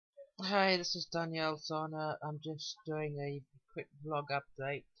Hi, this is Danielle Zana. I'm just doing a quick vlog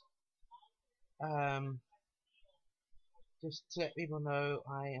update. Um, just to let people know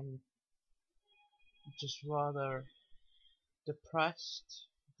I am just rather depressed,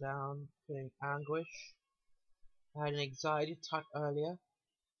 down, feeling anguish. I had an anxiety attack earlier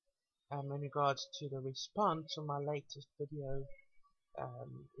in regards to the response on my latest video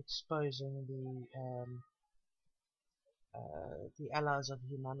exposing the allies of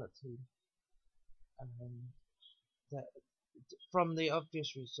humanity. Um, that from the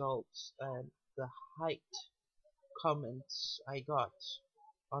obvious results, the hate comments I got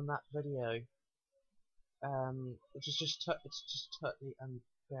on that video, it's just totally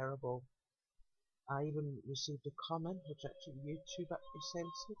unbearable. I even received a comment which actually YouTube actually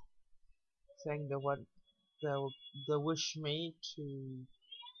censored, saying they wish me to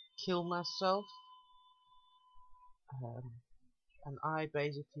kill myself, um, and I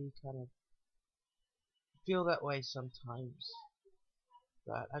basically kind of feel that way sometimes,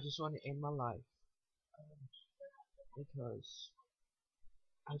 that I just want to end my life, because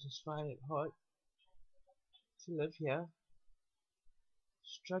I just find it hard to live here,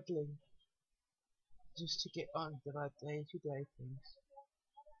 struggling just to get on with my day-to-day things,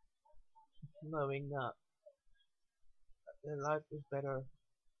 knowing that their life is better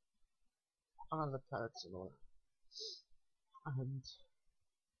on other planets and all. And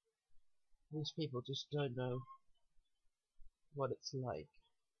these people just don't know what it's like.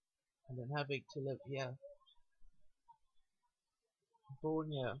 And then having to live here,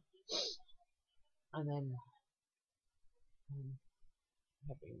 born here, and then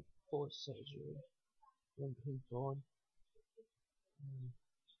having forced surgery when being born.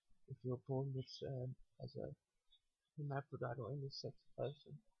 If you're born with as a hermaphrodite or intersex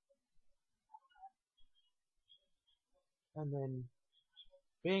person, and then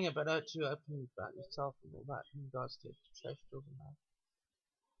being a bit too open about yourself and all that in regards to extraterrestrials and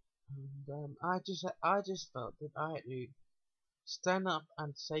that. And I just felt that I had to stand up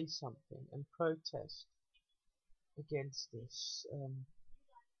and say something and protest against this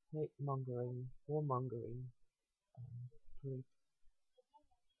hate mongering, warmongering group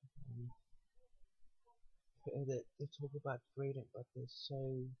that they talk about freedom, but they're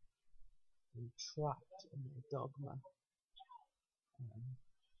so entrapped in their dogma.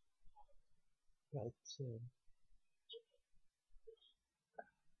 But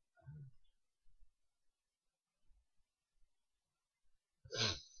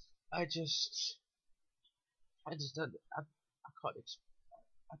I just, I just don't, I can't,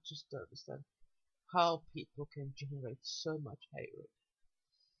 I just don't understand how people can generate so much hatred.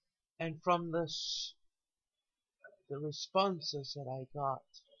 And from this, the responses that I got,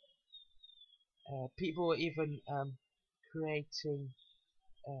 people were even creating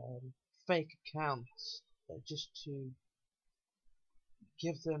fake accounts just to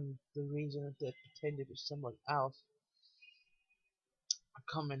give them the reason that they pretended to be someone else,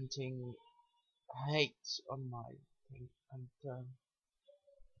 commenting hate on my thing. And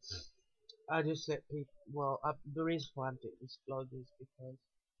I just let people, well, the reason why I'm doing this vlog is because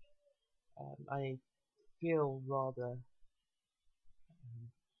I feel rather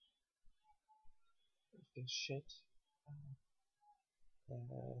shit,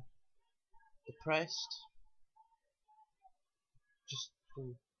 depressed, just for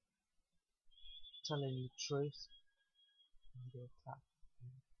telling the truth and the attack.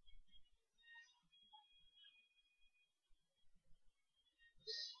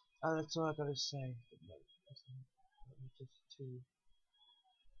 That's all I gotta say.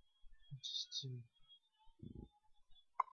 Just to